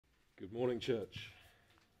Good morning, church.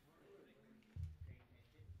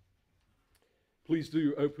 Please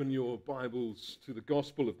do open your Bibles to the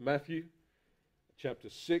Gospel of Matthew, chapter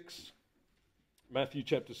 6. Matthew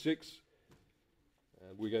chapter 6.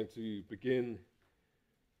 And we're going to begin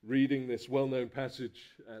reading this well-known passage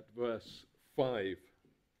at verse 5.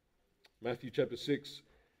 Matthew chapter 6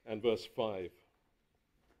 and verse 5.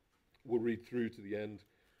 We'll read through to the end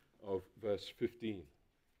of verse 15.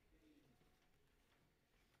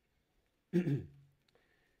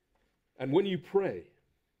 And when you pray,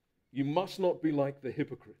 you must not be like the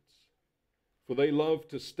hypocrites, for they love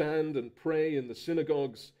to stand and pray in the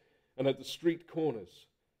synagogues and at the street corners,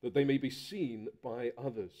 that they may be seen by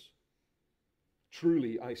others.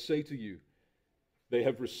 Truly, I say to you, they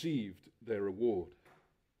have received their reward.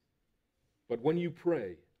 But when you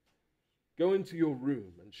pray, go into your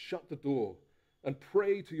room and shut the door and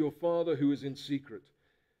pray to your Father who is in secret,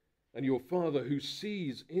 and your Father who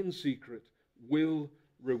sees in secret will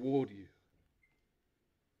reward you.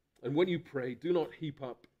 And when you pray, do not heap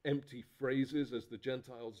up empty phrases as the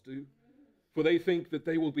Gentiles do, for they think that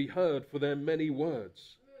they will be heard for their many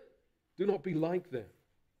words. Do not be like them,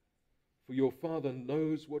 for your Father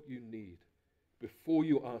knows what you need before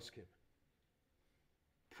you ask Him.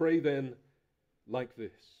 Pray then like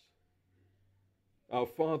this: Our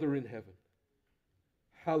Father in heaven,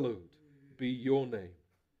 hallowed be your name.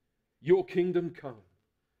 Your kingdom come.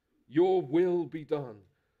 Your will be done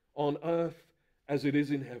on earth as it is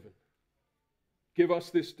in heaven. Give us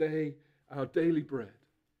this day our daily bread,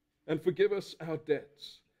 and forgive us our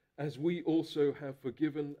debts, as we also have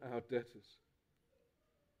forgiven our debtors.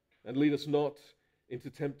 And lead us not into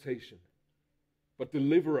temptation, but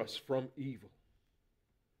deliver us from evil.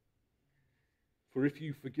 For if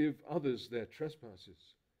you forgive others their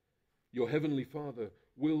trespasses, your heavenly Father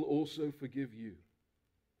will also forgive you.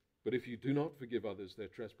 But if you do not forgive others their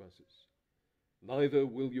trespasses, neither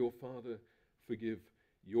will your Father forgive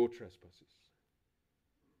your trespasses.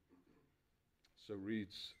 So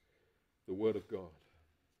reads the Word of God.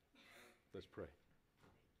 Let's pray.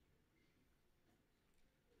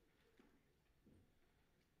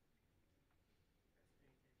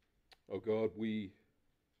 Oh God, we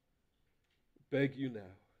beg you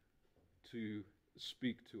now to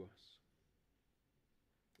speak to us.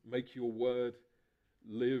 Make your word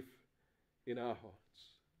live in our hearts.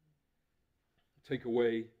 Take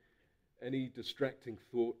away any distracting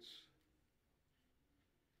thoughts.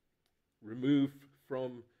 Remove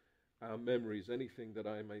from our memories anything that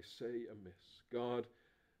I may say amiss. Guard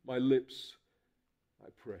my lips, I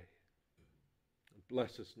pray. And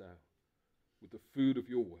bless us now with the food of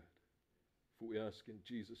your word. For we ask in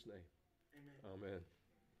Jesus' name. Amen. Amen.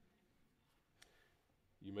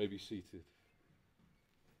 You may be seated.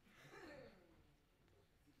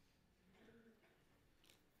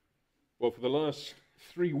 Well, for the last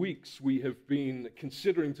 3 weeks, we have been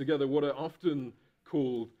considering together what are often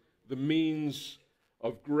called the means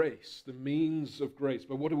of grace. The means of grace.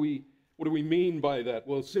 But what do we mean by that?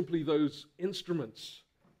 Well, simply those instruments,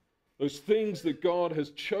 those things that God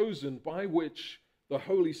has chosen by which the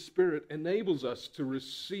Holy Spirit enables us to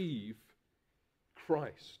receive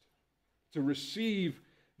Christ, to receive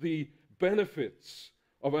the benefits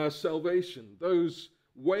of our salvation, those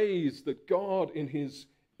ways that God in His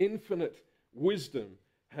infinite wisdom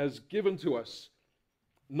has given to us,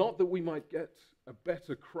 not that we might get a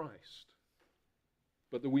better Christ,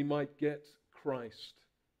 but that we might get Christ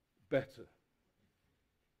better.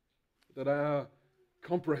 That our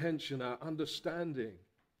comprehension, our understanding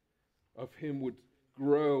of Him would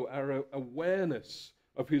grow, our awareness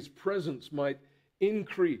of His presence might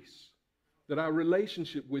increase, that our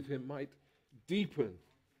relationship with Him might deepen.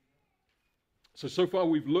 So far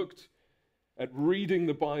we've looked at reading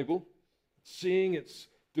the Bible, seeing its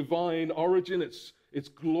divine origin, its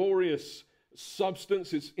glorious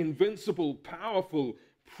substance, its invincible, powerful,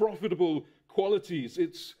 profitable qualities,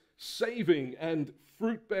 its saving and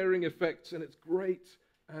fruit-bearing effects, and its great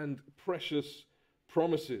and precious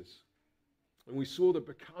promises. And we saw that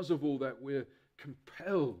because of all that, we're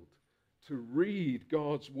compelled to read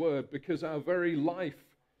God's Word because our very life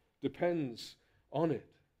depends on it.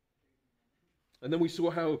 And then we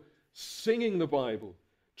saw how singing the Bible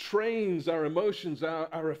trains our emotions,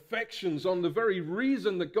 our affections on the very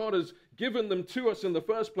reason that God has given them to us in the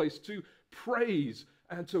first place, to praise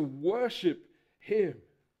and to worship Him.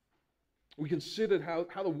 We considered how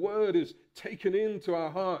the Word is taken into our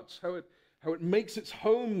hearts, how it makes its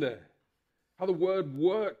home there, how the Word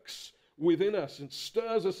works within us and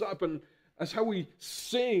stirs us up, and as how we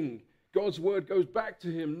sing, God's Word goes back to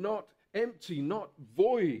Him, not empty, not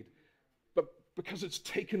void, but because it's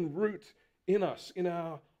taken root in us, in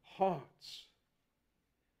our hearts.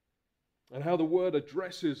 And how the word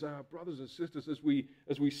addresses our brothers and sisters as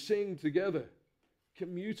we sing together,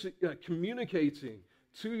 communicating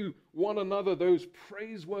to one another those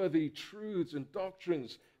praiseworthy truths and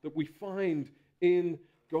doctrines that we find in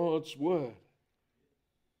God's word.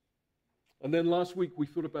 And then last week we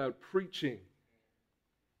thought about preaching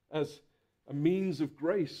as a means of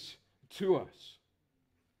grace to us.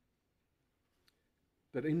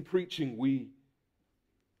 That in preaching we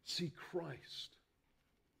see Christ.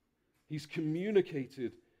 He's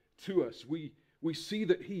communicated to us. We see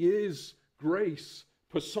that he is grace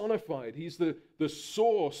personified. He's the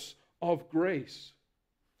source of grace.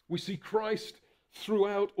 We see Christ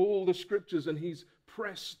throughout all the scriptures, and he's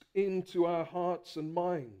pressed into our hearts and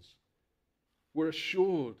minds. We're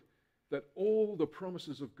assured that all the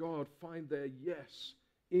promises of God find their yes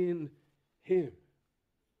in him.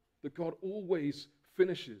 That God always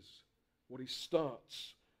finishes what he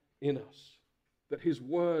starts in us. That his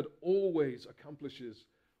word always accomplishes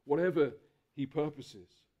whatever he purposes.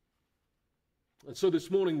 And so this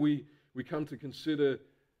morning we come to consider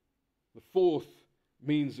the fourth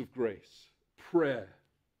means of grace, prayer.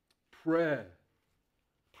 Prayer.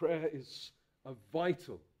 Prayer is a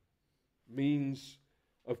vital means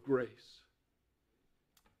of grace.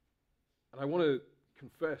 And I want to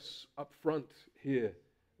confess up front here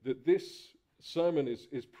that this sermon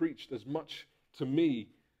is preached as much to me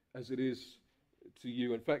as it is to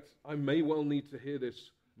you. In fact, I may well need to hear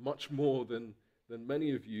this much more than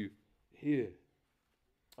many of you hear.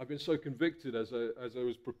 I've been so convicted as I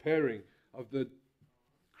was preparing of the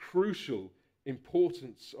crucial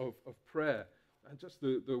importance of prayer and just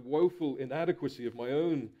the woeful inadequacy of my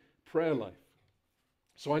own prayer life.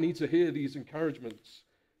 So I need to hear these encouragements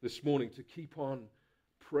this morning to keep on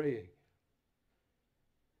praying.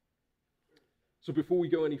 So before we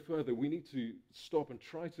go any further, we need to stop and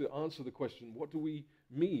try to answer the question, what do we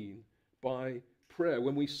mean by prayer?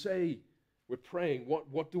 When we say we're praying,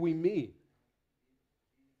 what do we mean?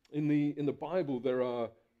 In the Bible, there are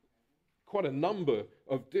quite a number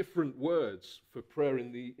of different words for prayer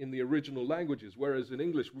in the original languages, whereas in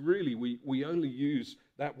English, really, we only use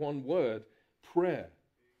that one word, prayer.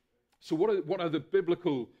 So what are the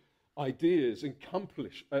biblical ideas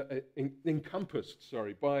encompassed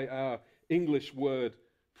by our English word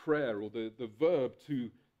prayer, or the verb to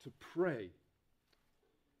pray?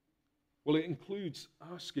 Well, it includes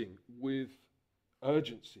asking with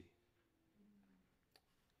urgency,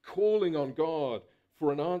 calling on God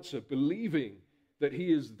for an answer, believing that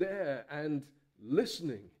he is there and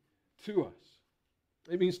listening to us.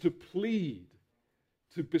 It means to plead,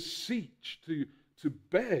 to beseech, to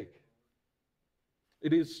beg.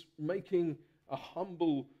 It is making a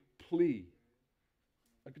humble plea,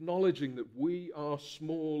 acknowledging that we are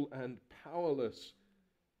small and powerless,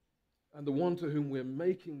 and the one to whom we're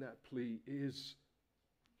making that plea is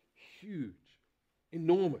huge,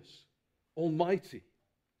 enormous, almighty.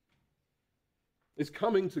 It's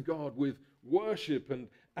coming to God with worship and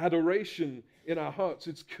adoration in our hearts.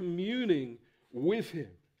 It's communing with him.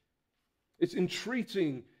 It's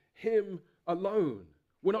entreating him alone.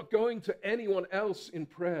 We're not going to anyone else in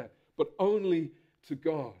prayer, but only to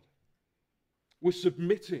God. We're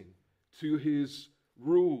submitting to his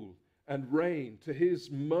rule and reign, to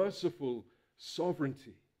his merciful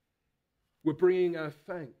sovereignty. We're bringing our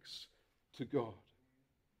thanks to God.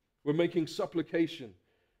 We're making supplication,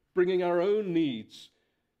 bringing our own needs,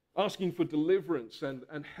 asking for deliverance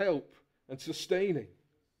and help and sustaining.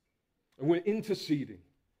 And we're interceding.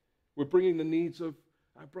 We're bringing the needs of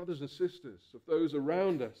our brothers and sisters, of those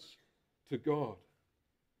around us, to God.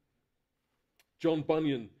 John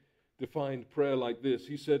Bunyan defined prayer like this.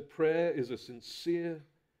 He said, prayer is a sincere,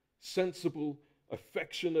 sensible,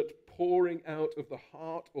 affectionate pouring out of the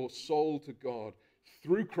heart or soul to God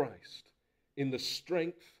through Christ in the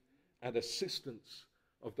strength and assistance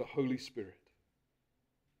of the Holy Spirit.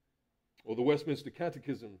 Or the Westminster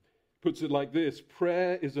Catechism puts it like this: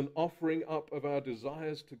 prayer is an offering up of our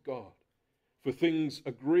desires to God for things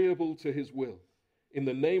agreeable to his will, in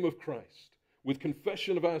the name of Christ, with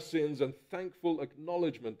confession of our sins and thankful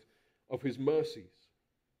acknowledgement of his mercies.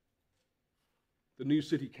 The New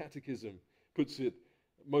City Catechism puts it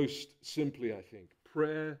most simply, I think.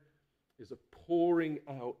 Prayer is a pouring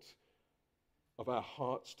out of our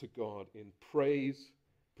hearts to God in praise,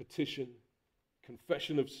 petition,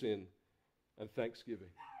 confession of sin, and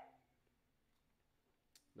thanksgiving.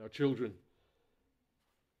 Now, children,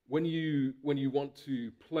 when you want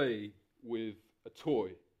to play with a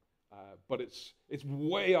toy, but it's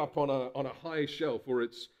way up on a high shelf, or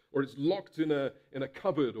it's locked in a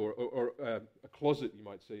cupboard or a closet, you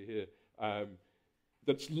might say here,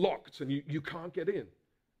 that's locked and you can't get in.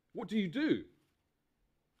 What do?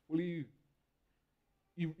 Well, you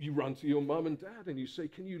run to your mum and dad and you say,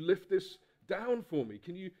 can you lift this down for me?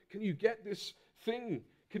 Can you get this thing?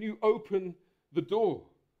 Can you open the door?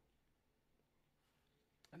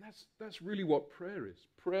 And that's really what prayer is.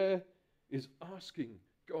 Prayer is asking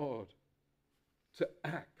God to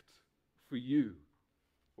act for you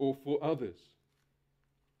or for others.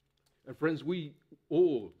 And friends, we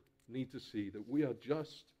all need to see that we are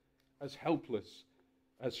just as helpless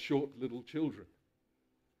as short little children.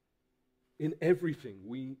 In everything,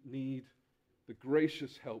 we need the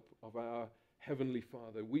gracious help of our Heavenly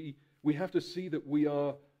Father. We have to see that we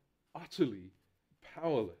are utterly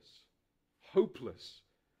powerless, hopeless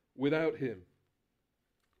without Him.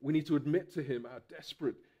 We need to admit to Him our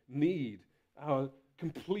desperate need, our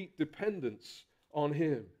complete dependence on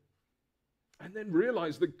Him. And then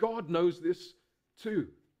realize that God knows this too.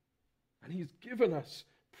 And He's given us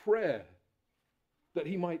prayer that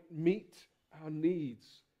He might meet our needs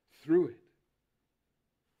through it.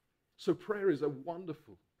 So prayer is a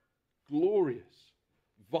wonderful, glorious,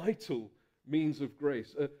 vital means of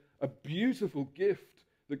grace, a beautiful gift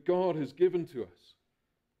that God has given to us.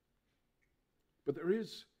 But there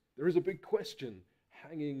is a big question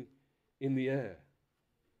hanging in the air.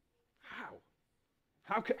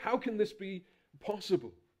 How can this be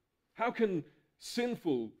possible? How can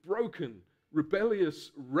sinful, broken,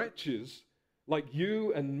 rebellious wretches like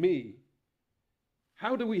you and me,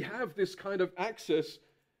 how do we have this kind of access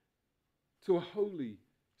to a holy,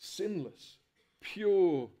 sinless,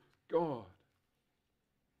 pure God?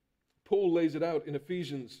 Paul lays it out in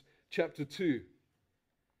Ephesians chapter 2.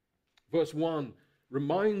 Verse 1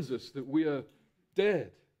 reminds us that we are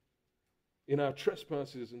dead in our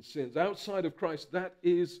trespasses and sins. Outside of Christ, that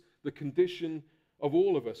is the condition of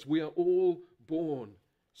all of us. We are all born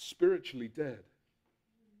spiritually dead.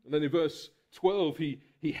 And then in verse 12,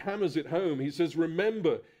 he hammers it home. He says,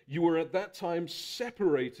 remember, you were at that time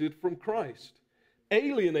separated from Christ,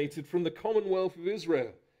 alienated from the commonwealth of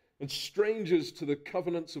Israel, and strangers to the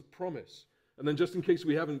covenants of promise. And then just in case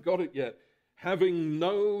we haven't got it yet, having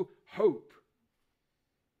no hope,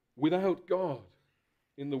 without God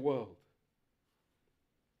in the world.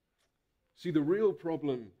 See, the real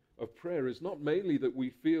problem of prayer is not mainly that we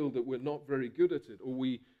feel that we're not very good at it, or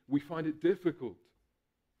we find it difficult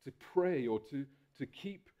to pray or to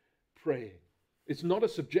keep praying. It's not a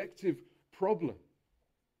subjective problem.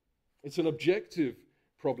 It's an objective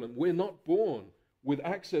problem. We're not born with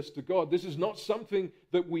access to God. This is not something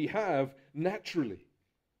that we have naturally.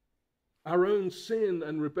 Our own sin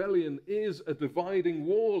and rebellion is a dividing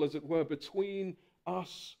wall, as it were, between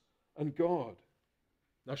us and God.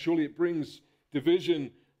 Now, surely it brings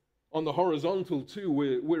division on the horizontal too.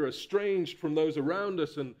 We're estranged from those around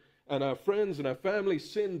us and our friends and our family.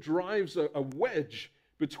 Sin drives a wedge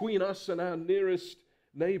between us and our nearest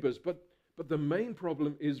neighbors. But the main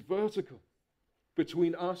problem is vertical,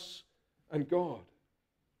 between us and God.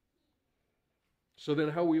 So then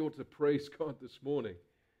how we ought to praise God this morning,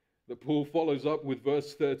 that Paul follows up with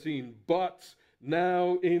verse 13. But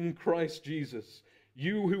now in Christ Jesus,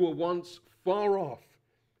 you who were once far off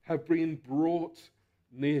have been brought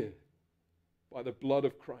near by the blood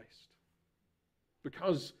of Christ.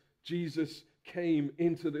 Because Jesus came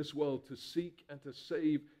into this world to seek and to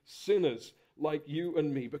save sinners like you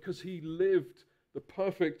and me, because He lived the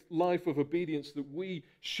perfect life of obedience that we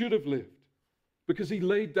should have lived, because He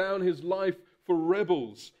laid down His life for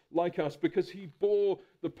rebels like us, because He bore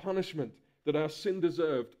the punishment that our sin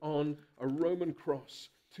deserved on a Roman cross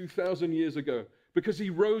 2,000 years ago, because He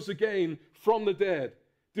rose again from the dead,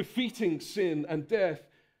 defeating sin and death,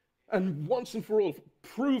 and once and for all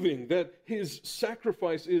proving that His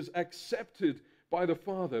sacrifice is accepted by the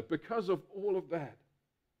Father. Because of all of that,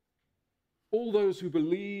 all those who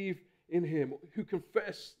believe in Him, who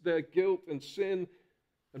confess their guilt and sin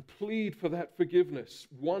and plead for that forgiveness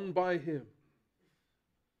won by Him,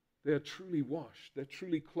 they are truly washed, they're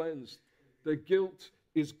truly cleansed, their guilt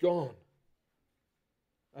is gone.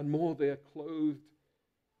 And more, they are clothed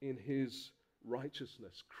in His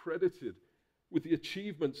righteousness, credited with the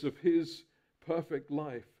achievements of His perfect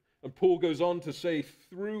life. And Paul goes on to say,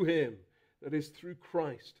 through Him, that is, through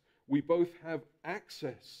Christ, we both have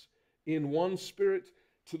access in one Spirit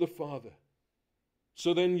to the Father.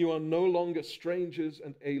 So then you are no longer strangers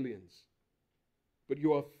and aliens, but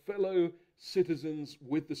you are fellow citizens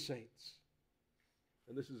with the saints.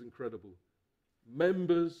 And this is incredible.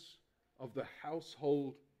 Members of the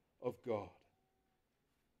household of God.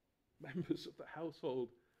 Members of the household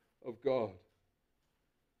of God.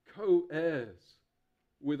 Co-heirs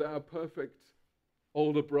with our perfect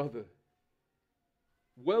older brother.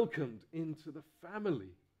 welcomed into the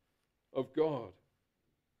family of God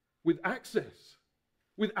with access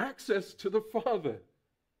to the Father,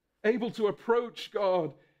 able to approach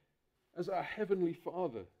God as our Heavenly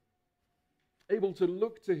Father, able to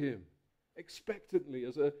look to Him expectantly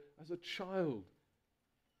as a child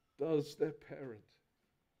does their parent.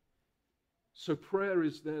 So prayer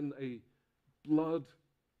is then a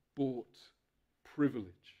blood-bought privilege,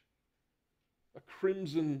 a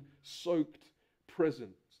crimson-soaked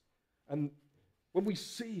present. And when we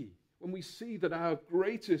see that our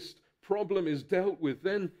greatest problem is dealt with,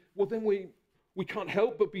 then we can't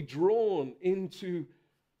help but be drawn into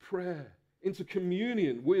prayer, into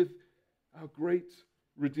communion with our great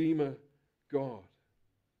Redeemer God.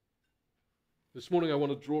 This morning I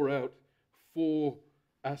want to draw out 4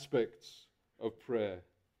 aspects of prayer,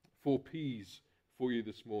 4 P's for you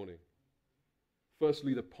this morning.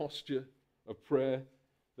 Firstly, the posture of prayer.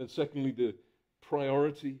 Then secondly, the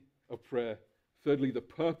priority of prayer. Thirdly, the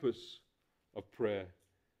purpose of prayer.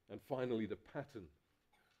 And finally, the pattern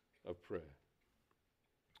of prayer.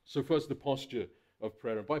 So first, the posture of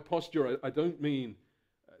prayer. And by posture, I don't mean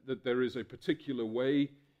that there is a particular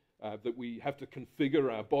way that we have to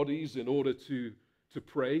configure our bodies in order to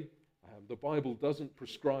pray. The Bible doesn't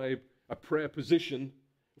prescribe a prayer position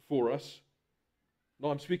for us. No,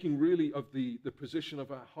 I'm speaking really of the position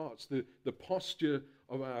of our hearts, the posture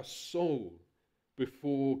of our soul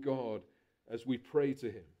before God as we pray to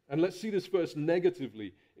Him. And let's see this first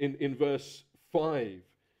negatively in verse 5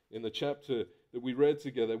 in the chapter that we read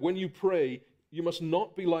together. When you pray, you must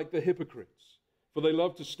not be like the hypocrites, for they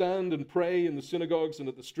love to stand and pray in the synagogues and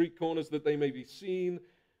at the street corners that they may be seen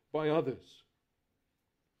by others.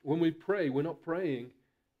 When we pray, we're not praying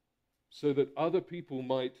so that other people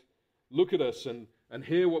might look at us and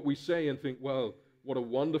hear what we say and think, well, what a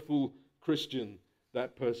wonderful Christian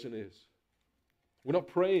that person is. We're not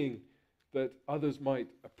praying that others might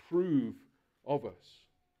approve of us.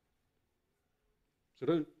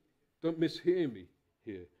 So don't mishear me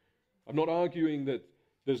here. I'm not arguing that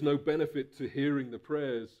there's no benefit to hearing the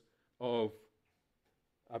prayers of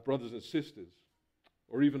our brothers and sisters,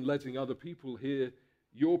 or even letting other people hear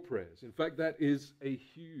your prayers. In fact, that is a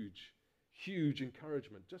huge, huge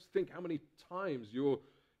encouragement. Just think how many times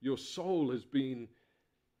your soul has been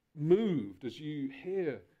moved as you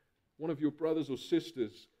hear one of your brothers or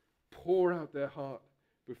sisters pour out their heart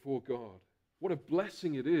before God. What a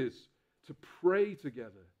blessing it is to pray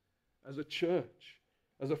together as a church,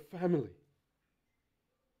 as a family.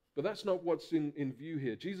 But that's not what's in view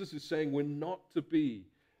here. Jesus is saying we're not to be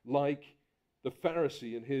like the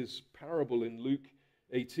Pharisee in his parable in Luke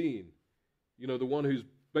 18. You know, the one who's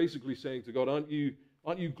basically saying to God, aren't you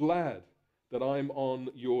glad that I'm on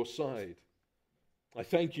your side? I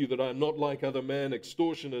thank you that I'm not like other men,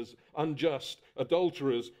 extortioners, unjust,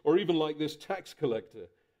 adulterers, or even like this tax collector.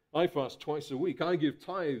 I fast twice a week. I give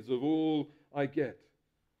tithes of all I get.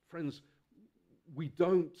 Friends, we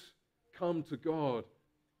don't come to God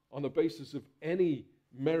on the basis of any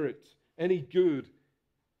merit, any good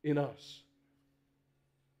in us,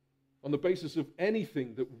 on the basis of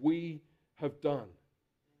anything that we have done.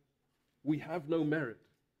 We have no merit.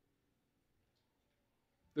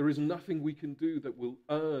 There is nothing we can do that will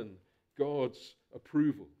earn God's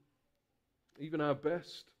approval. Even our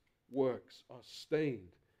best works are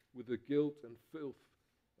stained with the guilt and filth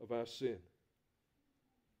of our sin.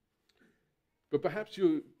 But perhaps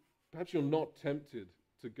you're not tempted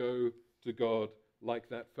to go to God like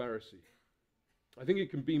that Pharisee. I think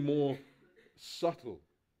it can be more subtle.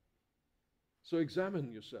 So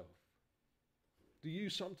examine yourself. Do you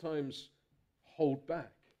sometimes hold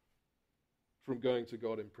back from going to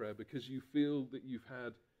God in prayer because you feel that you've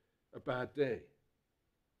had a bad day?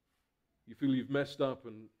 You feel you've messed up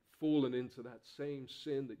and fallen into that same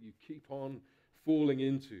sin that you keep on falling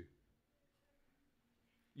into.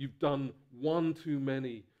 You've done one too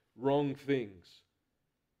many wrong things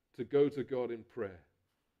to go to God in prayer.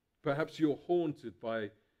 Perhaps you're haunted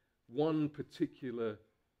by one particular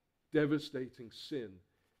devastating sin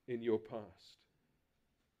in your past.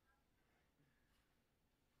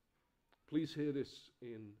 Please hear this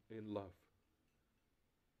in love.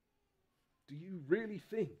 Do you really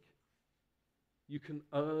think you can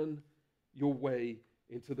earn your way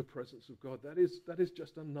into the presence of God? That is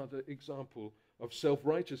just another example of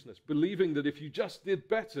self-righteousness, believing that if you just did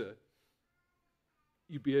better,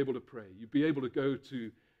 you'd be able to pray, you'd be able to go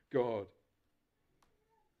to God.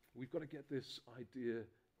 We've got to get this idea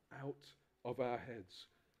out of our heads.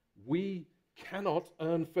 We cannot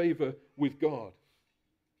earn favor with God,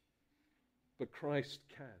 but Christ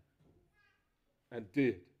can and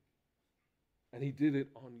did. And He did it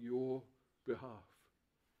on your behalf.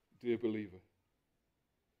 dear believer.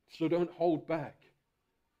 So don't hold back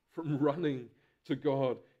from running to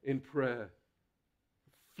God in prayer,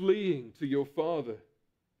 fleeing to your Father,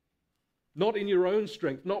 not in your own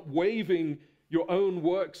strength, not waving your own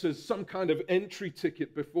works as some kind of entry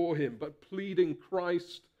ticket before Him, but pleading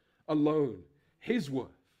Christ alone, His worth,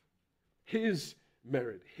 His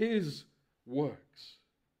merit, His works.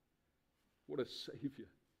 What a Savior.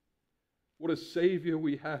 What a Savior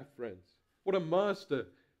we have, friends. What a Master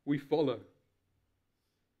we follow.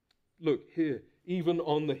 Look here, even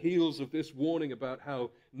on the heels of this warning about how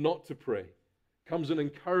not to pray, comes an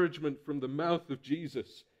encouragement from the mouth of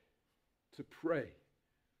Jesus to pray.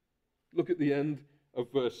 Look at the end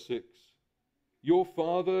of verse 6. Your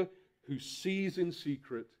Father who sees in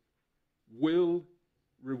secret will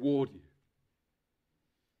reward you.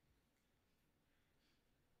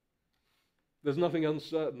 There's nothing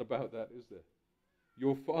uncertain about that, is there?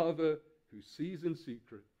 Your Father who sees in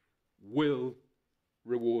secret will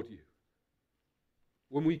reward you.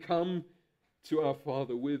 When we come to our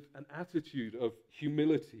Father with an attitude of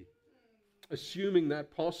humility, assuming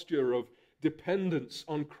that posture of dependence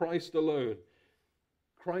on Christ alone,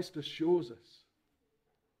 Christ assures us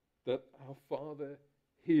that our Father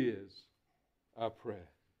hears our prayer,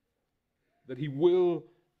 that He will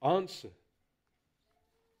answer.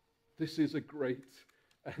 This is a great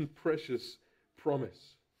and precious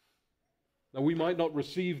promise. Now, we might not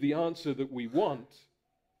receive the answer that we want,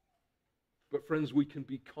 but friends, we can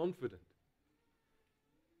be confident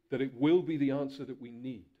that it will be the answer that we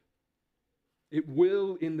need. It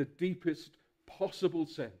will, in the deepest possible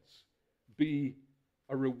sense, be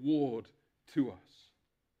a reward to us.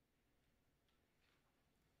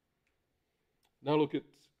 Now look at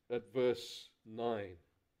verse 9,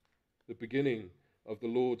 the beginning of the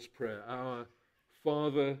Lord's Prayer. Our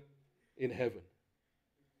Father in heaven.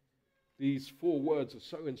 These 4 words are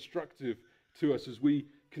so instructive to us as we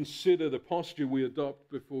consider the posture we adopt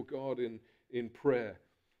before God in prayer.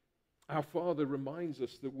 Our Father reminds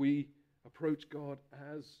us that we approach God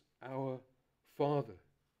as our Father.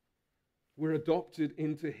 We're adopted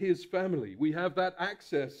into His family. We have that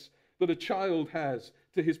access that a child has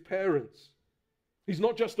to his parents. He's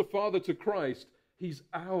not just a father to Christ, He's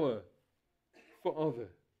our Father.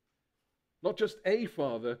 Not just a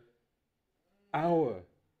Father, our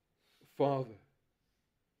Father.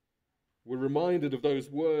 We're reminded of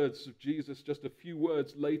those words of Jesus just a few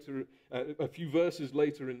verses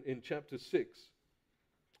later in chapter 6,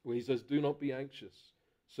 where He says, "Do not be anxious,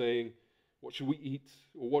 saying, what shall we eat,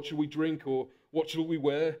 or what shall we drink, or what shall we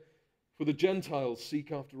wear? For the Gentiles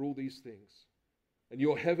seek after all these things, and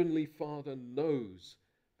your heavenly Father knows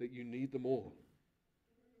that you need them all."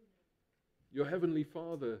 Your heavenly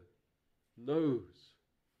Father knows.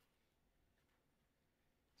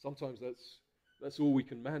 Sometimes that's all we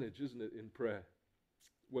can manage, isn't it, in prayer?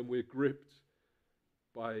 When we're gripped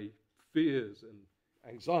by fears and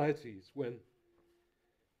anxieties, when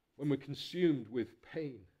we're consumed with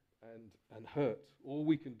pain and hurt, all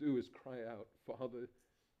we can do is cry out, "Father,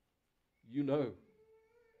 you know.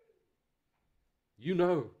 You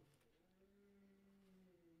know."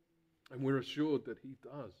 And we're assured that He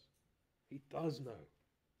does. He does know.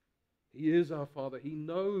 He is our Father. He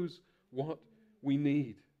knows what we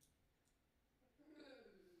need.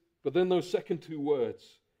 But then those second 2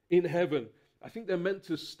 words, in heaven, I think they're meant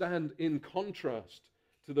to stand in contrast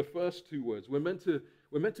to the first 2 words. We're meant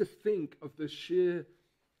to think of the sheer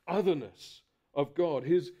otherness of God,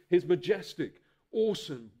 His majestic,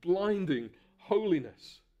 awesome, blinding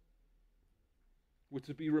holiness. We're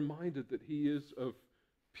to be reminded that He is of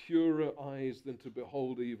purer eyes than to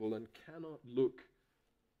behold evil and cannot look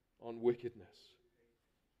on wickedness.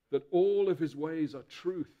 That all of His ways are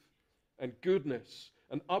truth and goodness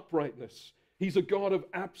and uprightness. He's a God of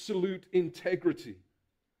absolute integrity.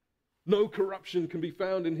 No corruption can be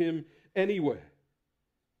found in Him anywhere.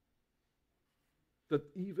 That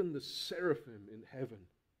even the seraphim in heaven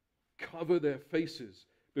cover their faces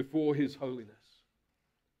before His holiness.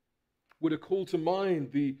 We're to call to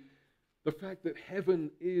mind the fact that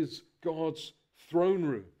heaven is God's throne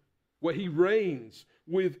room, where He reigns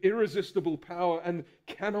with irresistible power and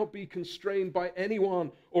cannot be constrained by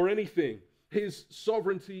anyone or anything. His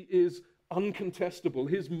sovereignty is uncontestable.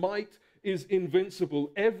 His might is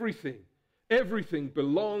invincible. Everything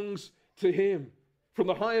belongs to Him. From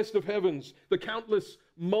the highest of heavens, the countless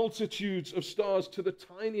multitudes of stars, to the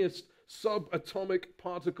tiniest subatomic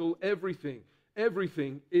particle,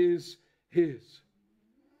 everything is His.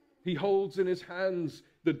 He holds in His hands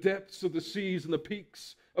the depths of the seas and the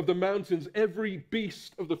peaks of the mountains. Every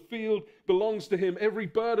beast of the field belongs to Him. Every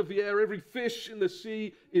bird of the air, every fish in the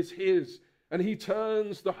sea is His. And he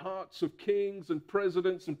turns the hearts of kings and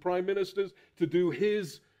presidents and prime ministers to do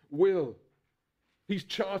his will. He's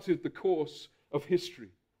charted the course of history.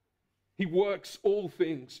 He works all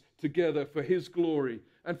things together for his glory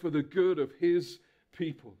and for the good of his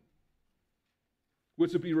people. We're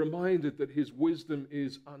to be reminded that his wisdom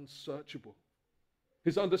is unsearchable.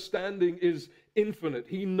 His understanding is infinite.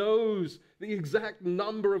 He knows the exact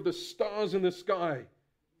number of the stars in the sky.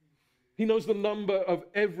 He knows the number of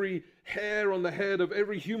every hair on the head of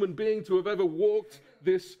every human being to have ever walked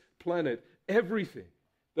this planet. Everything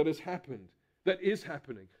that has happened, that is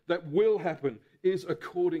happening, that will happen, is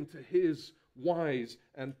according to his wise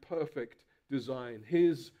and perfect design.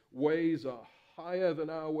 His ways are higher than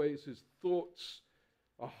our ways. His thoughts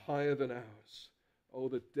are higher than ours. Oh,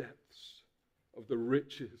 the depths of the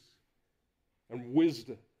riches and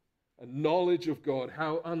wisdom and knowledge of God.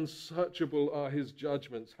 How unsearchable are his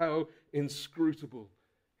judgments. How inscrutable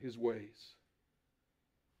his ways.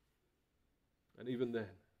 And even then,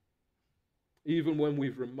 even when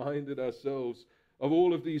we've reminded ourselves of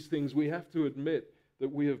all of these things, we have to admit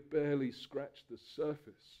that we have barely scratched the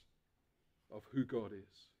surface of who God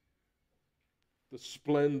is. The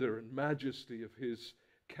splendor and majesty of his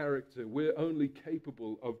character. We're only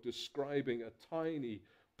capable of describing a tiny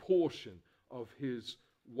portion of his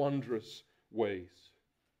wondrous ways.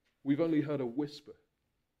 We've only heard a whisper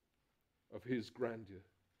of his grandeur.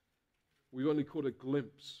 We've only caught a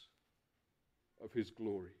glimpse of his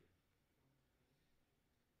glory.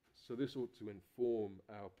 So this ought to inform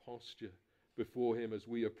our posture before him as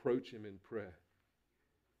we approach him in prayer.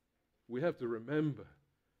 We have to remember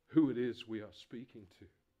who it is we are speaking to.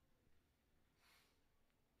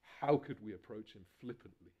 How could we approach him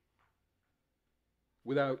flippantly,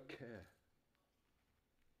 without care?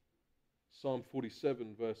 Psalm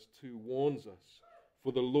 47 verse 2 warns us,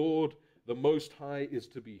 "For the Lord, the Most High, is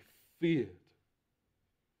to be feared,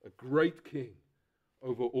 a great king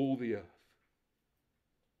over all the earth."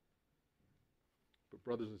 But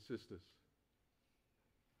brothers and sisters,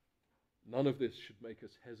 none of this should make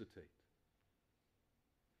us hesitate.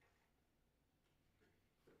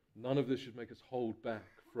 None of this should make us hold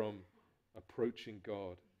back from approaching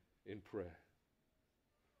God in prayer.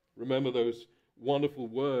 Remember those wonderful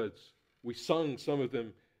words. We sung some of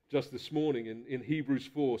them just this morning in Hebrews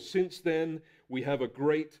 4. "Since then we have a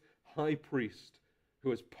great high priest who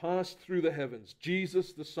has passed through the heavens,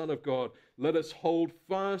 Jesus, the Son of God. Let us hold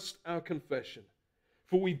fast our confession.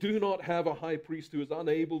 For we do not have a high priest who is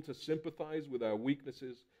unable to sympathize with our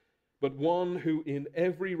weaknesses, but one who in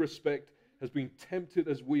every respect has been tempted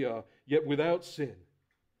as we are, yet without sin.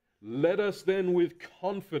 Let us then with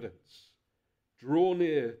confidence draw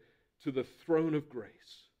near to the throne of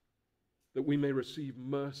grace, that we may receive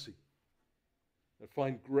mercy and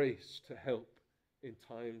find grace to help in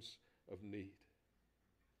times of need."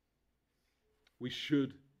 We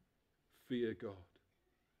should fear God.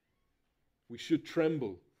 We should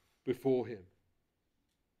tremble before him,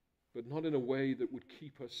 but not in a way that would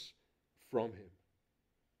keep us from him.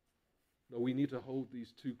 No, we need to hold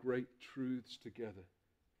these two great truths together.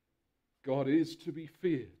 God is to be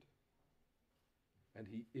feared, and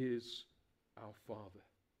he is our Father.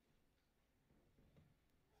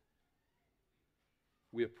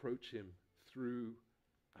 We approach him through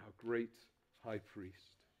our great high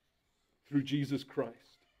priest, through Jesus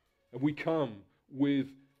Christ, and we come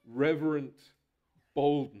with reverent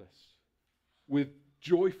boldness, with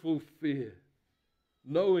joyful fear,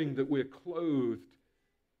 knowing that we're clothed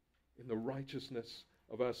in the righteousness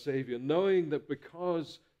of our Savior, knowing that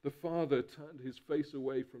because the Father turned his face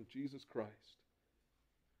away from Jesus Christ,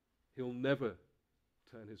 he'll never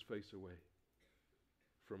turn his face away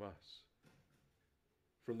from us,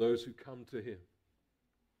 from those who come to him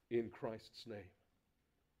in Christ's name.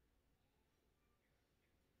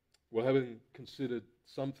 Well, having considered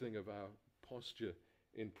something of our posture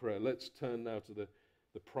in prayer, let's turn now to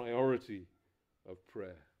the priority of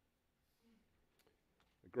prayer.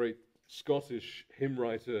 A great Scottish hymn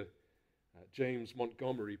writer, James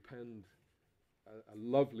Montgomery, penned a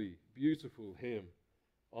lovely, beautiful hymn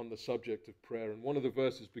on the subject of prayer. And one of the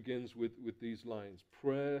verses begins with these lines: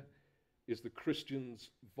 "Prayer is the Christian's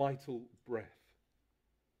vital breath,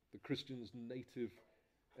 the Christian's native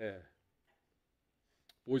air."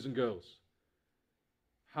 Boys and girls,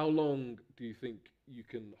 how long do you think you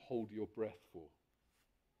can hold your breath for?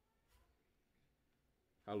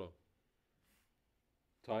 How long?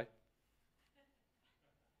 Ty?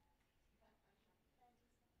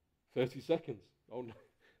 30 seconds. Oh, no,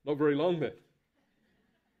 not very long then.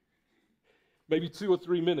 Maybe 2 or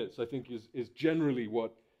 3 minutes, I think, is generally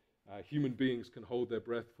what human beings can hold their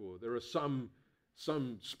breath for. There are some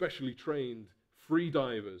some specially trained free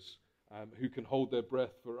divers who can hold their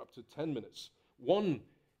breath for up to 10 minutes. One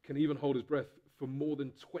can even hold his breath for more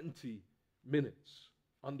than 20 minutes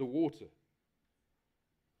underwater.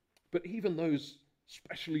 But even those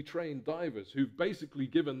specially trained divers who've basically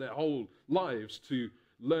given their whole lives to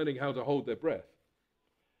learning how to hold their breath,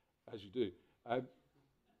 as you do,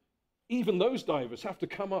 even those divers have to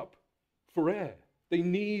come up for air. They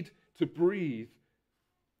need to breathe.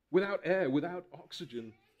 Without air, without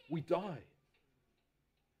oxygen, we die.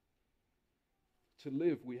 To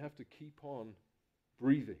live, we have to keep on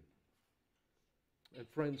breathing. And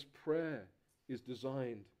friends, prayer is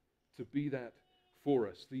designed to be that for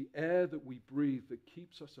us. The air that we breathe that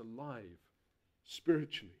keeps us alive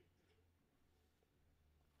spiritually.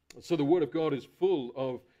 And so the Word of God is full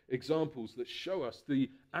of examples that show us the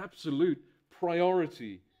absolute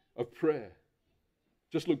priority of prayer.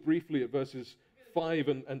 Just look briefly at verses 5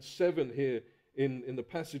 and 7 here in the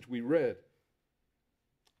passage we read.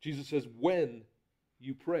 Jesus says, when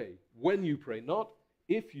you pray. When you pray. Not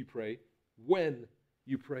if you pray, when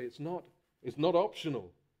you pray. It's not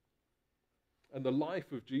optional. And the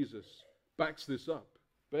life of Jesus backs this up,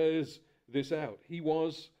 bears this out. He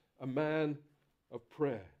was a man of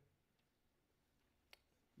prayer.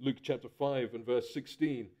 Luke chapter 5 and verse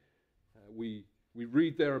 16, we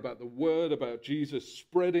read there about the word about Jesus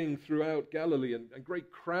spreading throughout Galilee and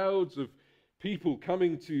great crowds of people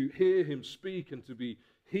coming to hear him speak and to be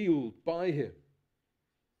healed by him.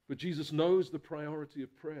 But Jesus knows the priority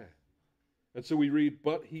of prayer. And so we read,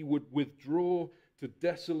 but he would withdraw to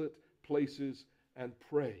desolate places and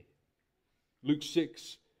pray. Luke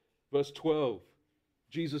 6 verse 12,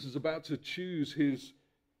 Jesus is about to choose his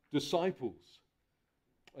disciples.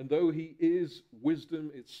 And though he is wisdom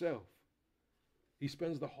itself, he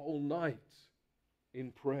spends the whole night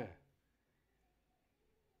in prayer.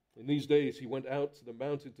 In these days, he went out to the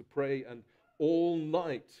mountain to pray, and all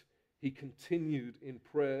night he continued in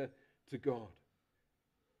prayer to God.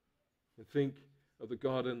 And think of the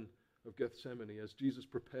Garden of Gethsemane as Jesus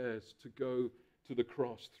prepares to go to the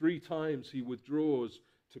cross. 3 times he withdraws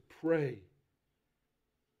to pray.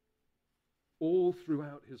 All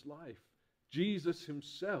throughout his life, Jesus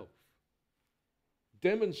himself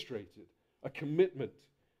demonstrated a commitment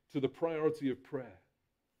to the priority of prayer.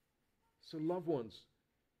 So, loved ones,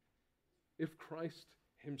 if Christ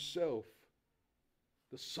himself,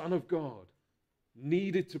 the Son of God,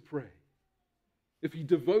 needed to pray, if he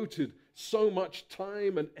devoted so much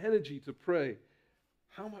time and energy to pray,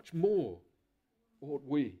 how much more ought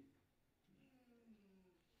we?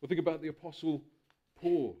 Well, think about the Apostle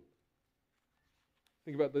Paul.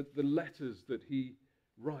 Think about the letters that he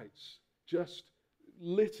writes, just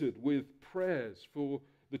littered with prayers for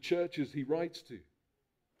the churches he writes to.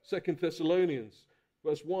 2 Thessalonians,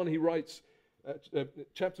 verse 1, he writes,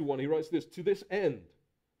 chapter 1, he writes this, to this end,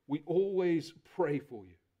 we always pray for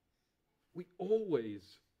you. We always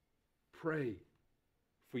pray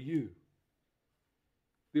for you.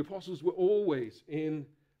 The apostles were always in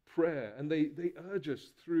prayer, and they urge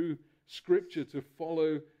us through Scripture to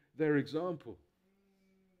follow their example.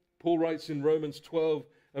 Paul writes in Romans 12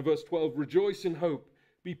 and verse 12, rejoice in hope,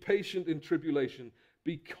 be patient in tribulation,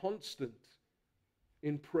 be constant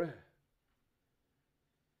in prayer.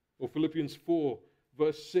 Or Philippians 4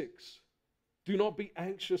 verse 6, do not be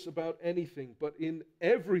anxious about anything, but in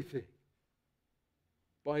everything,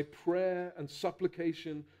 by prayer and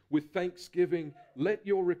supplication with thanksgiving, let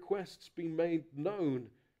your requests be made known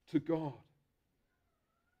to God.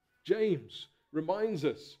 James reminds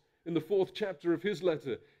us in the 4th chapter of his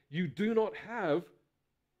letter, you do not have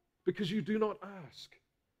because you do not ask.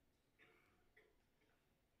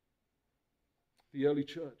 The early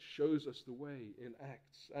church shows us the way in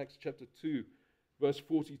Acts. Acts chapter 2, verse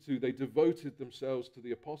 42. They devoted themselves to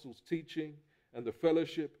the apostles' teaching and the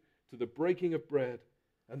fellowship, to the breaking of bread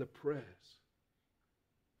and the prayers.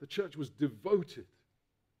 The church was devoted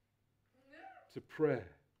to prayer.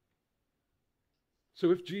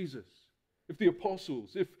 So if Jesus, if the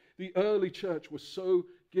apostles, if the early church was so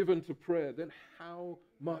given to prayer, then how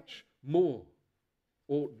much more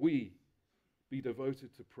ought we be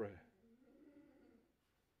devoted to prayer?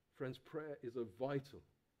 Friends, prayer is a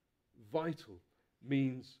vital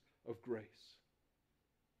means of grace.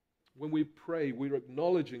 When we pray, we're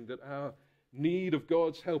acknowledging that our need of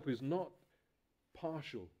God's help is not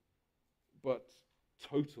partial, but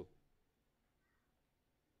total.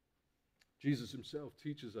 Jesus himself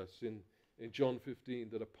teaches us in John 15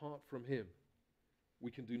 that apart from him,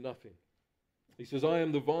 we can do nothing. He says, I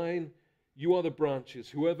am the vine, you are the branches.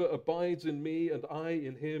 Whoever abides in me and I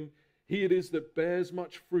in him, he it is that bears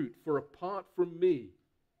much fruit. For apart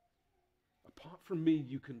apart from me,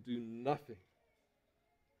 you can do nothing.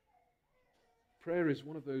 Prayer is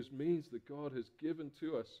one of those means that God has given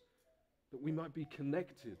to us that we might be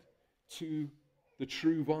connected to the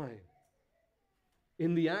true vine.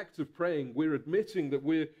 In the act of praying, we're admitting that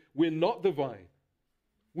we're not the vine.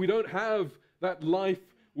 We don't have that life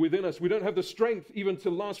within us. We don't have the strength even to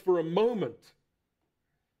last for a moment.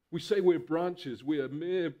 We say we're branches. We are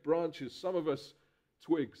mere branches. Some of us,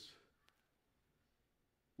 twigs.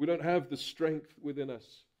 We don't have the strength within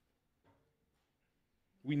us.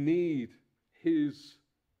 We need His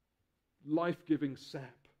life-giving sap.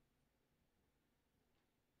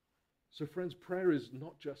 So friends, prayer is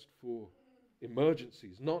not just for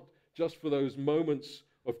emergencies, not just for those moments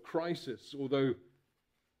of crisis, although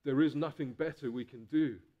there is nothing better we can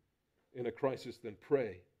do in a crisis than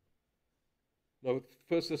pray. Now,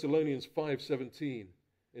 1 Thessalonians 5:17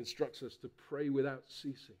 instructs us to pray without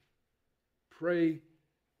ceasing. Pray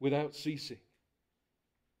without ceasing.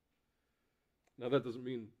 Now, that doesn't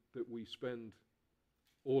mean that we spend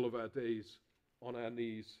all of our days on our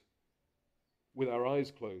knees with our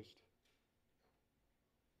eyes closed,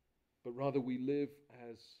 but rather we live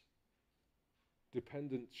as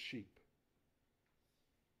dependent sheep,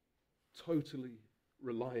 totally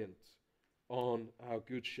reliant on our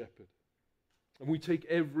good shepherd. And we take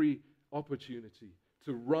every opportunity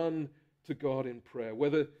to run to God in prayer,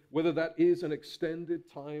 whether that is an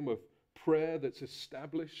extended time of prayer that's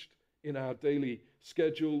established in our daily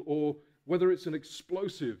schedule, or whether it's an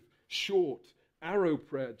explosive, short, arrow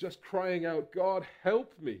prayer, just crying out, God,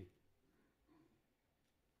 help me.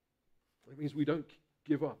 It means we don't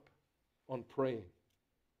give up on praying.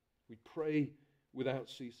 We pray without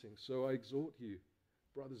ceasing. So I exhort you,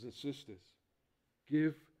 brothers and sisters,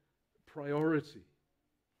 give priority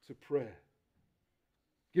to prayer.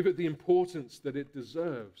 Give it the importance that it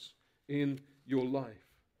deserves in your life.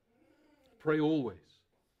 Pray always.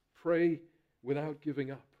 Pray without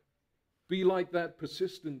giving up. Be like that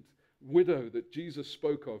persistent widow that Jesus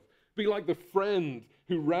spoke of. Be like the friend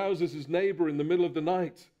who rouses his neighbor in the middle of the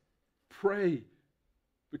night. Pray,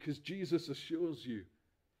 because Jesus assures you,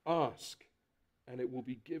 ask, and it will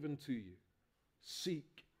be given to you.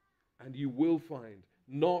 Seek, and you will find.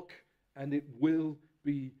 Knock, and it will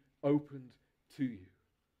be opened to you.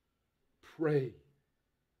 Pray.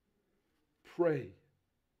 Pray.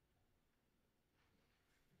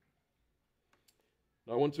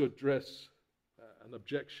 Now, I want to address an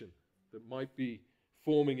objection that might be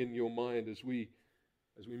forming in your mind as we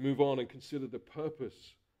move on and consider the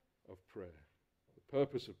purpose of prayer. The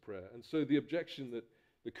purpose of prayer. And so the objection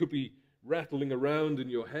that could be rattling around in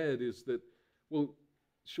your head is that, well,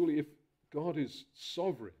 surely if God is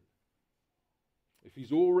sovereign, if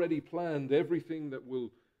He's already planned everything that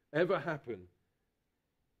will ever happen,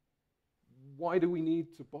 why do we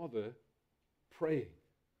need to bother praying?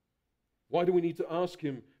 Why do we need to ask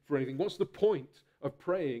Him for anything? What's the point of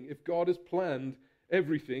praying if God has planned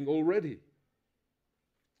everything already?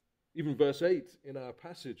 Even verse 8 in our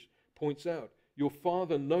passage points out, your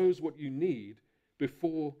Father knows what you need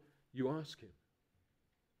before you ask Him.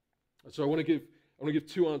 And so I want to give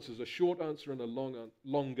two answers, a short answer and a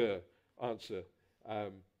longer answer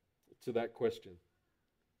to that question.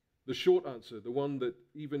 The short answer, the one that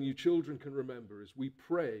even you children can remember, is we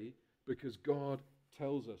pray because God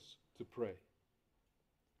tells us to pray.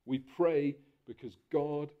 We pray because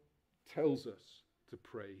God tells us to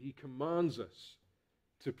pray. He commands us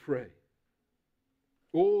to pray.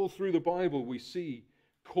 All through the Bible we see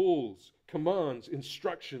calls, commands,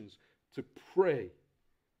 instructions to pray.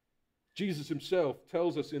 Jesus Himself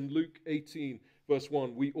tells us in Luke 18, verse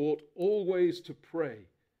 1, we ought always to pray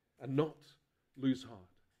and not lose heart.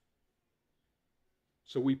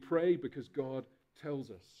 So we pray because God tells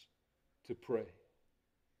us to pray.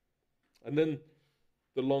 And then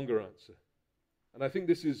the longer answer. And I think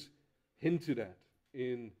this is hinted at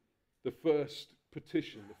in the first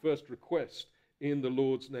petition, the first request in the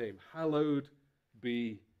Lord's name. Hallowed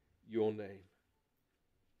be your name.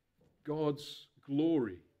 God's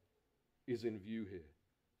glory is in view here.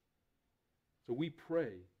 So we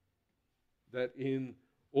pray that in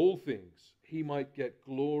all things He might get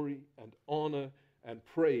glory and honor and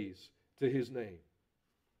praise to His name.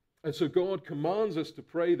 And so God commands us to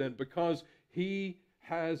pray then because He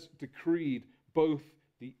has decreed both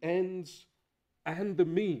the ends and the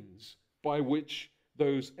means by which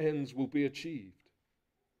those ends will be achieved.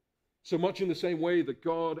 So much in the same way that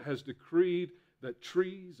God has decreed that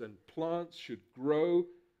trees and plants should grow,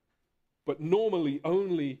 but normally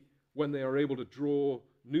only when they are able to draw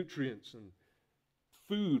nutrients and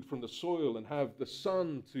food from the soil and have the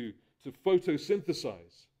sun to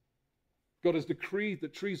photosynthesize. God has decreed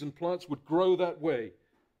that trees and plants would grow that way.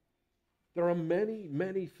 There are many,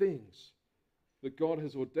 many things that God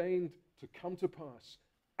has ordained to come to pass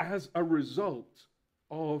as a result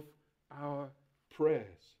of our prayers.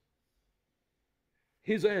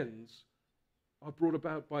 His ends are brought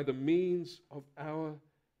about by the means of our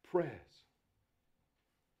prayers.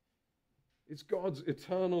 It's God's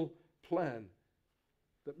eternal plan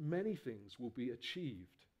that many things will be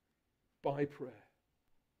achieved by prayer.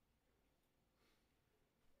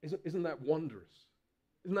 Isn't that wondrous?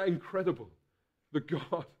 Isn't that incredible? The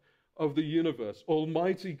God of the universe,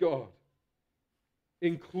 Almighty God,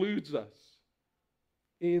 includes us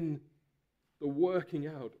in the working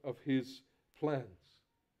out of his plans.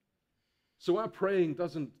 So our praying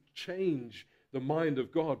doesn't change the mind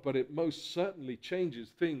of God, but it most certainly changes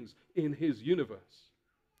things in his universe.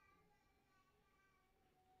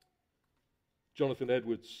 Jonathan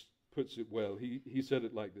Edwards puts it well. He said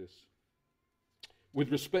it like this: with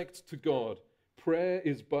respect to God, prayer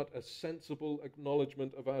is but a sensible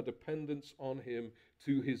acknowledgement of our dependence on him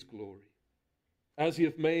to his glory. As he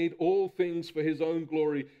hath made all things for his own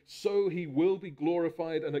glory, so he will be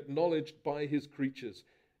glorified and acknowledged by his creatures.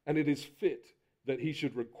 And it is fit that he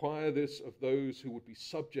should require this of those who would be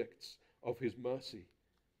subjects of his mercy.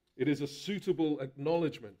 It is a suitable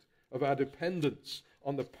acknowledgement of our dependence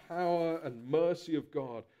on the power and mercy of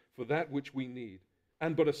God for that which we need,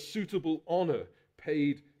 and but a suitable honor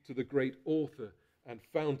paid to the great author and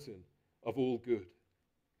fountain of all good.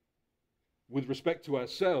 With respect to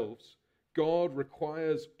ourselves, God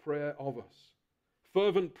requires prayer of us.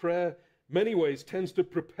 Fervent prayer, many ways, tends to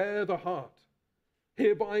prepare the heart.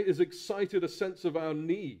 Hereby is excited a sense of our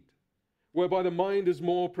need, whereby the mind is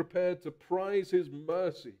more prepared to prize his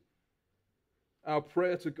mercy. Our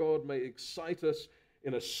prayer to God may excite us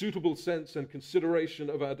in a suitable sense and consideration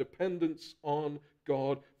of our dependence on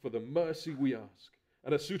God for the mercy we ask,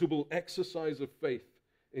 and a suitable exercise of faith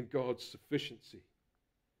in God's sufficiency,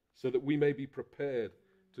 so that we may be prepared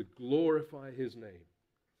to glorify his name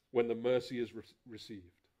when the mercy is received.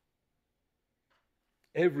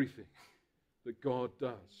 Everything that God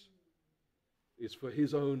does is for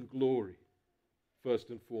his own glory, first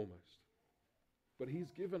and foremost. But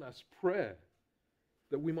he's given us prayer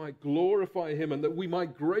that we might glorify him and that we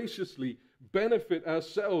might graciously benefit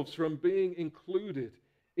ourselves from being included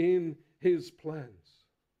in his plans.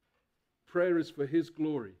 Prayer is for his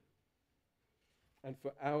glory and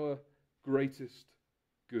for our greatest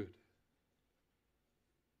good.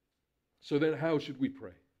 So then, how should we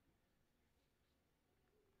pray?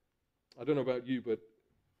 I don't know about you, but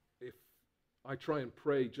if I try and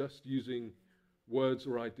pray just using words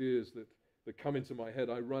or ideas that come into my head,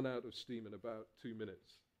 I run out of steam in about 2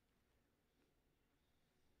 minutes.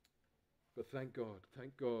 But thank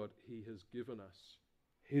God he has given us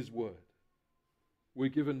his word. We're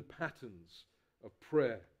given patterns of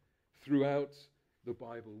prayer throughout the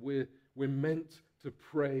Bible. We're meant to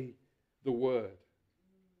pray the word.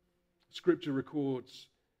 Scripture records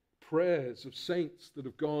prayers of saints that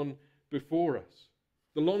have gone before us.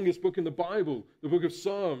 The longest book in the Bible, the book of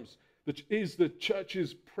Psalms, that is the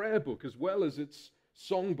church's prayer book as well as its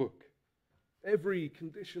songbook. Every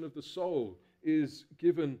condition of the soul is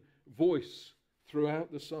given voice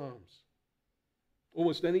throughout the Psalms.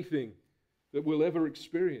 Almost anything that we'll ever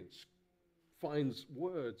experience finds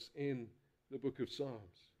words in the book of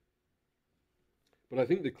Psalms. But I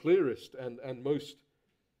think the clearest and most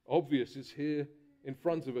obvious is here in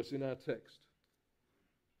front of us in our text.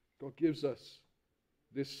 God gives us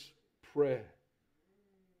this prayer.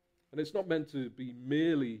 And it's not meant to be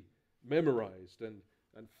merely memorized and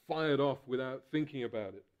fired off without thinking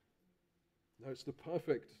about it. No, it's the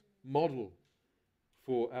perfect model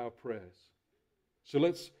for our prayers. So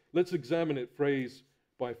let's examine it phrase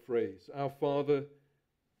by phrase. Our Father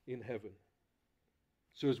in heaven.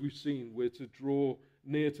 So as we've seen, we're to draw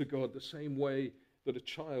near to God the same way that a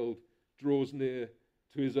child draws near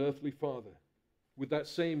to his earthly father, with that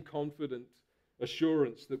same confident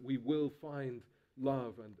assurance that we will find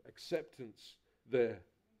love and acceptance there.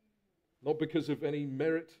 Not because of any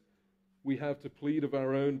merit we have to plead of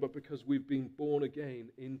our own, but because we've been born again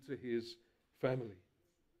into his family.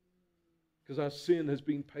 Because our sin has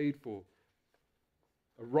been paid for.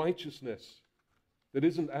 A righteousness that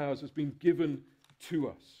isn't ours has been given to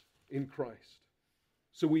us in Christ.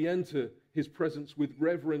 So we enter his presence with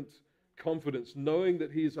reverent confidence, knowing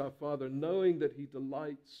that he is our Father, knowing that he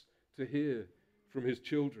delights to hear from his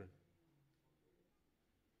children.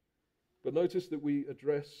 But notice that we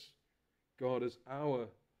address God as our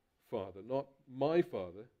Father, not my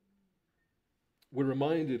Father. We're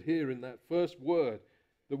reminded here in that first word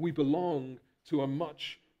that we belong to a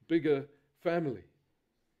much bigger family.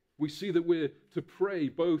 We see that we're to pray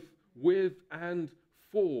both with and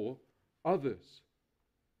for others.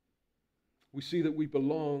 We see that we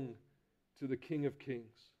belong to the King of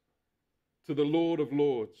Kings, to the Lord of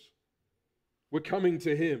Lords. We're coming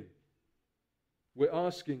to him. We're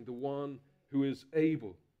asking the one who is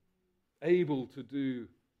able to do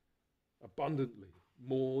abundantly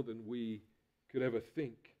more than we could ever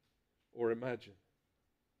think or imagine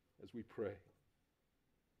as we pray.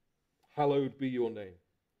 Hallowed be your name.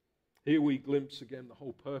 Here we glimpse again the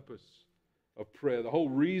whole purpose of prayer, the whole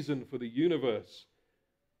reason for the universe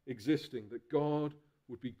existing, that God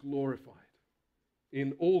would be glorified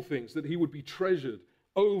in all things, that he would be treasured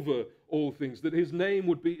over all things, that his name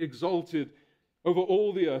would be exalted over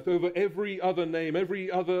all the earth, over every other name, every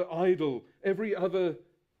other idol, every other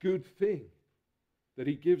good thing that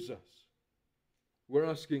he gives us. We're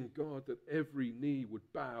asking God that every knee would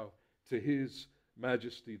bow to his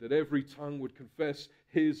majesty, that every tongue would confess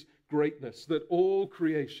his greatness, that all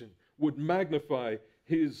creation would magnify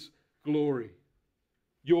his glory.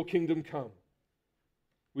 Your kingdom come.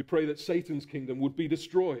 We pray that Satan's kingdom would be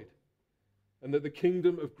destroyed and that the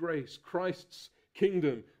kingdom of grace, Christ's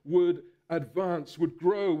kingdom, would advance, would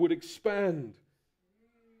grow, would expand.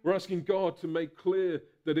 We're asking God to make clear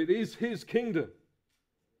that it is his kingdom,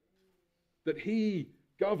 that he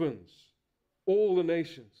governs all the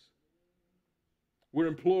nations. We're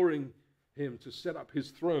imploring him to set up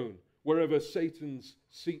his throne wherever Satan's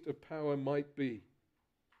seat of power might be.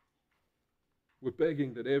 We're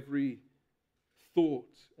begging that every thought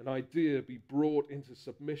and idea be brought into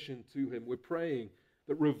submission to him. We're praying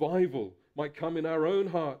that revival might come in our own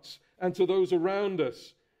hearts and to those around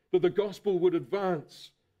us, that the gospel would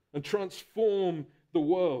advance and transform the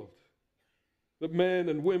world, that men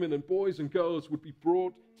and women and boys and girls would be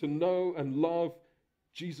brought to know and love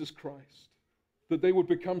Jesus Christ, that they would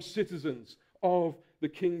become citizens of the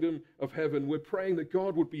kingdom of heaven. We're praying that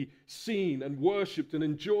God would be seen and worshipped and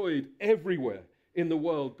enjoyed everywhere in the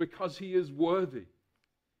world because he is worthy.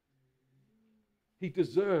 He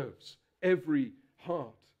deserves every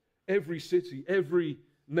heart, every city, every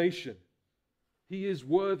nation. He is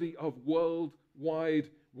worthy of worldwide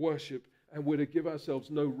worship, and we're to give ourselves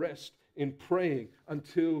no rest in praying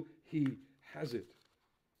until he has it.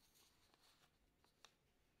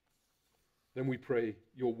 Then we pray,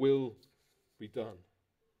 your will be done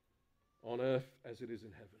on earth as it is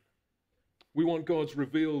in heaven. We want God's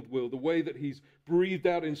revealed will, the way that he's breathed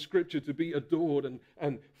out in Scripture, to be adored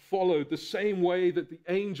and followed the same way that the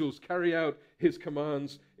angels carry out his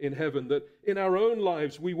commands in heaven, that in our own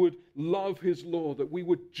lives we would love his law, that we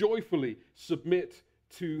would joyfully submit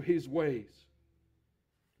to his ways.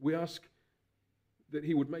 We ask that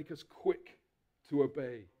he would make us quick to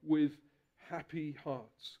obey with happy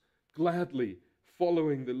hearts, gladly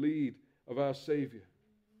following the lead of our Savior.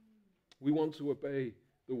 We want to obey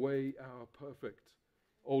the way our perfect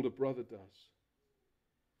older brother does.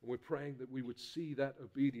 And we're praying that we would see that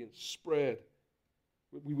obedience spread,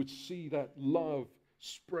 that we would see that love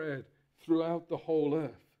spread throughout the whole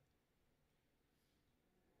earth.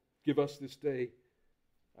 Give us this day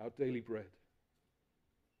our daily bread.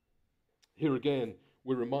 Here again,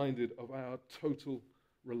 we're reminded of our total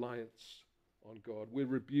reliance on God. We're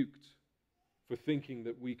rebuked for thinking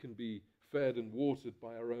that we can be fed and watered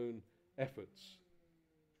by our own efforts.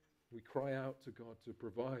 We cry out to God to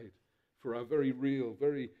provide for our very real,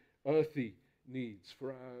 very earthy needs,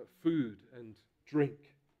 for our food and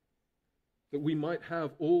drink, that we might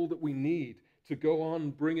have all that we need to go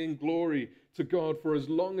on bringing glory to God for as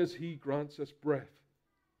long as he grants us breath.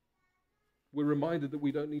 We're reminded that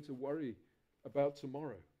we don't need to worry about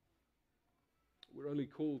tomorrow. We're only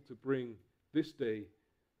called to bring this day's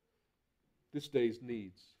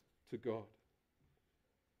needs to God.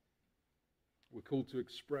 We're called to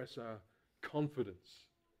express our confidence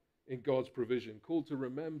in God's provision, called to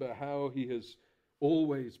remember how he has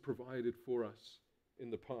always provided for us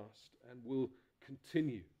in the past and will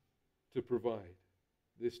continue to provide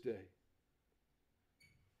this day.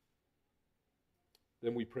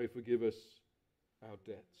 Then we pray, forgive us our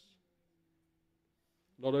debts.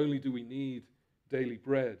 Not only do we need daily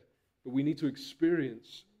bread, but we need to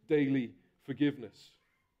experience daily forgiveness.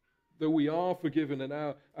 Though we are forgiven and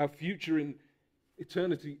our future in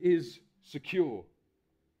eternity is secure,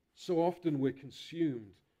 so often we're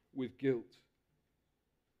consumed with guilt.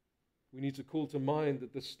 We need to call to mind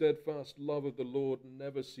that the steadfast love of the Lord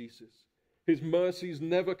never ceases. His mercies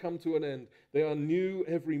never come to an end. They are new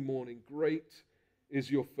every morning. Great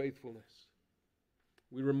is your faithfulness.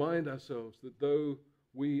 We remind ourselves that though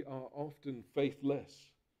we are often faithless,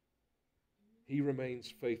 he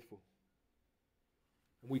remains faithful.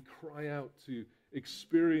 And we cry out to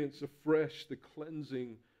experience afresh the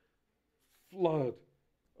cleansing flood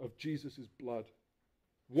of Jesus' blood,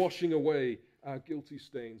 washing away our guilty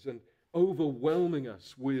stains and overwhelming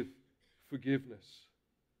us with forgiveness.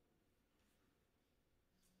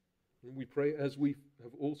 And we pray as we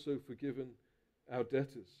have also forgiven our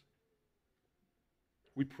debtors.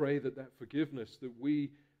 We pray that that forgiveness that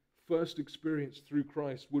we first experienced through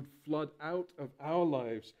Christ would flood out of our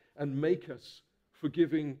lives and make us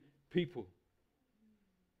forgiving people.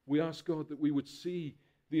 We ask God that we would see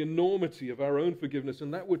the enormity of our own forgiveness,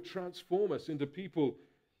 and that would transform us into people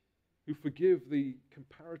who forgive the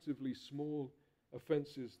comparatively small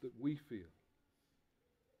offenses that we feel.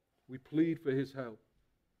 We plead for his help,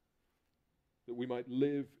 that we might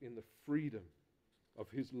live in the freedom of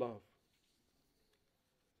his love.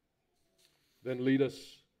 Then lead us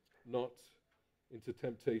not into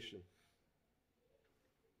temptation.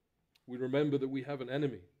 We remember that we have an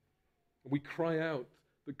enemy, and we cry out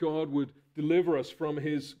that God would deliver us from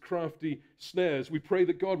his crafty snares. We pray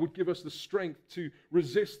that God would give us the strength to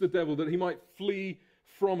resist the devil, that he might flee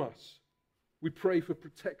from us. We pray for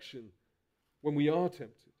protection when we are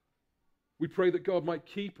tempted. We pray that God might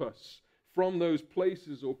keep us from those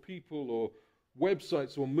places or people or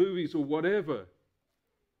websites or movies or whatever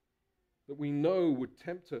that we know would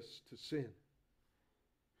tempt us to sin.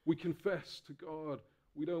 We confess to God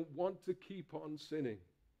we don't want to keep on sinning.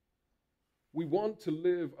 We want to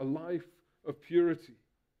live a life of purity,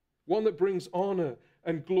 one that brings honor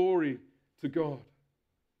and glory to God.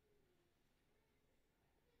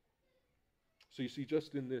 So you see,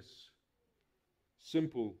 just in this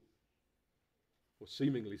simple or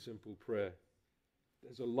seemingly simple prayer,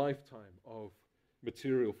 there's a lifetime of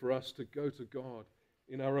material for us to go to God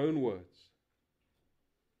in our own words.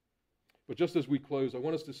 But just as we close, I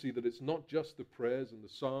want us to see that it's not just the prayers and the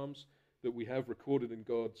psalms that we have recorded in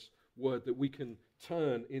God's word that we can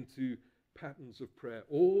turn into patterns of prayer.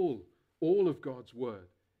 All of God's word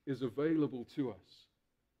is available to us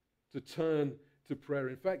to turn to prayer.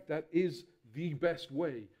 In fact, that is the best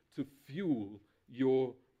way to fuel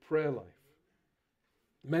your prayer life.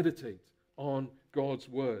 Meditate on God's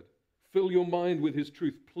word. Fill your mind with his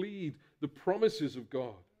truth. Plead the promises of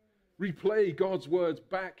God. Replay God's words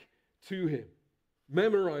back to him.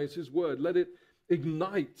 Memorize his word. Let it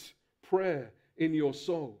ignite prayer in your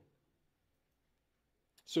soul.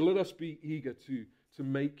 So let us be eager to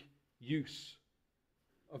make use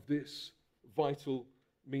of this vital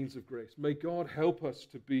means of grace. May God help us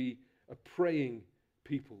to be a praying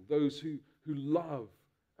people, those who love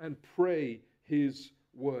and pray his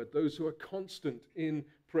word, those who are constant in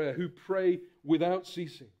prayer, who pray without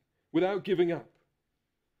ceasing, without giving up.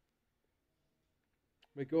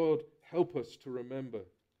 May God help us to remember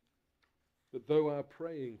that though our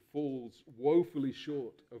praying falls woefully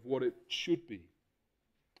short of what it should be,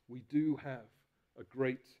 we do have a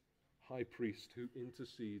great high priest who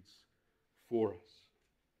intercedes for us.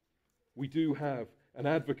 We do have an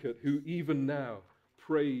advocate who even now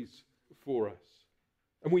prays for us.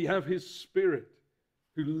 And we have his Spirit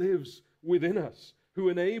who lives within us, who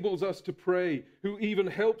enables us to pray, who even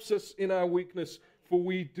helps us in our weakness, for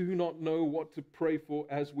we do not know what to pray for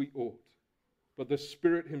as we ought. But the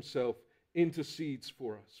Spirit himself intercedes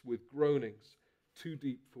for us with groanings too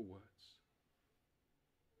deep for words.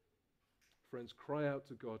 Friends, cry out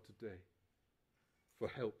to God today for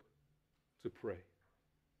help to pray.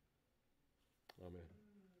 Amen.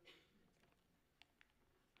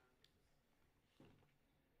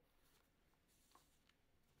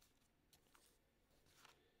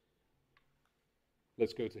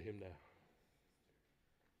 Let's go to him now.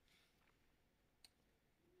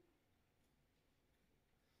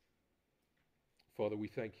 Father, we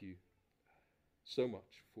thank you so much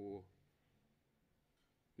for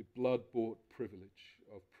the blood-bought privilege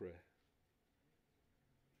of prayer.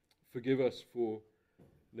 Forgive us for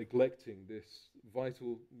neglecting this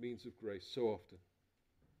vital means of grace so often.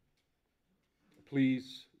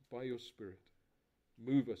 Please, by your Spirit,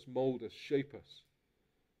 move us, mold us, shape us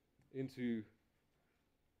into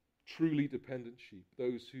truly dependent sheep,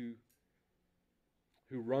 those who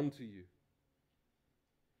run to you,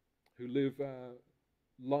 who live our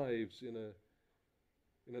lives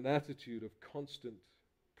in an attitude of constant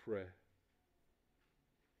prayer.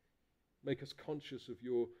 Make us conscious of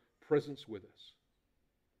your presence with us.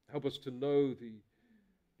 Help us to know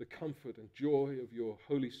the comfort and joy of your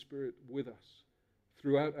Holy Spirit with us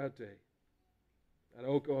throughout our day. And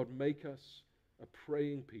oh God, make us a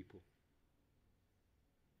praying people.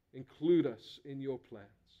 Include us in your plans,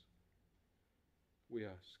 we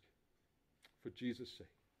ask. For Jesus' sake.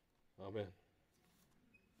 Amen.